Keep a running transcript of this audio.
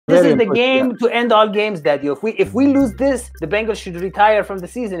This is the game to end all games, Dadio. If we lose this, the Bengals should retire from the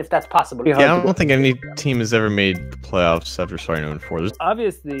season if that's possible. Yeah, I don't think any team has ever made the playoffs after starting 0-4.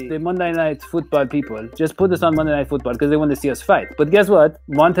 Obviously, the Monday Night Football people just put us on Monday Night Football because they want to see us fight. But guess what?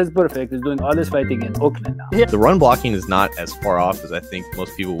 Montez Perfect is doing all this fighting in Oakland now. The run blocking is not as far off as I think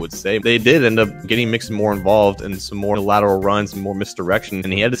most people would say. They did end up getting Mixon more involved and some more lateral runs and more misdirection.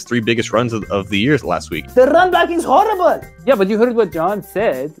 And he had his 3 biggest runs of the year last week. The run blocking is horrible. Yeah, but you heard what John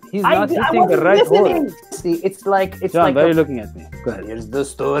said. He's not hitting the right hole. See, it's like John, why are you looking at me? Go ahead. Here's the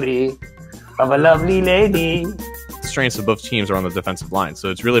story of a lovely lady. Strengths of both teams are on the defensive line, so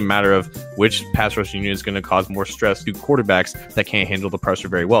it's really a matter of which pass rushing unit is going to cause more stress to quarterbacks that can't handle the pressure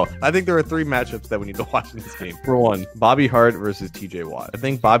very well. I think there are 3 matchups that we need to watch in this game. For one, Bobby Hart versus TJ Watt. I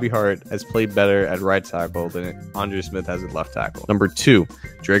think Bobby Hart has played better at right tackle than Andre Smith has at left tackle. Number 2,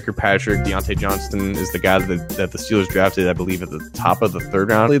 Drake Kirkpatrick. Deontay Johnston is the guy that the Steelers drafted, I believe, at the top of the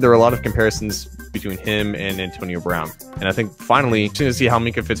 3rd round. There are a lot of comparisons between him and Antonio Brown. And I think finally, as soon as see how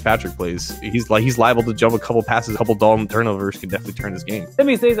Minka Fitzpatrick plays, he's liable to jump a couple passes, a couple Dalton turnovers can definitely turn this game. Let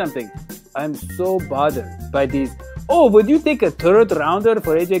me say something. I'm so bothered by these. Oh, would you take a 3rd rounder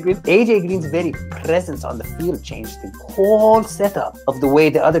for AJ Green? AJ Green's very presence on the field changed the whole setup of the way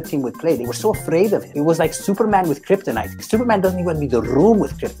the other team would play. They were so afraid of him. It was like Superman with kryptonite. Superman doesn't even want to be in the room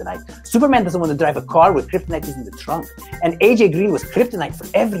with kryptonite. Superman doesn't want to drive a car with kryptonite is in the trunk. And AJ Green was kryptonite for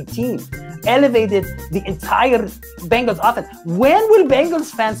every team. Elevated the entire Bengals offense. When will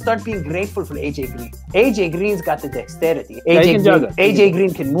Bengals fans start being grateful for AJ Green? AJ Green's got the dexterity. AJ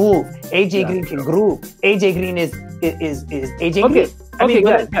Green can move. AJ Green can groove. AJ Green is AJ Green.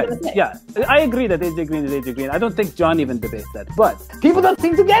 Yeah, I agree that AJ Green is AJ Green. I don't think John even debates that. But people don't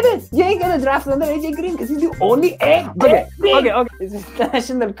seem to get it. You ain't gonna draft under AJ Green because he's the only egg. Okay. It's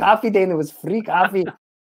National Coffee Day and it was free coffee.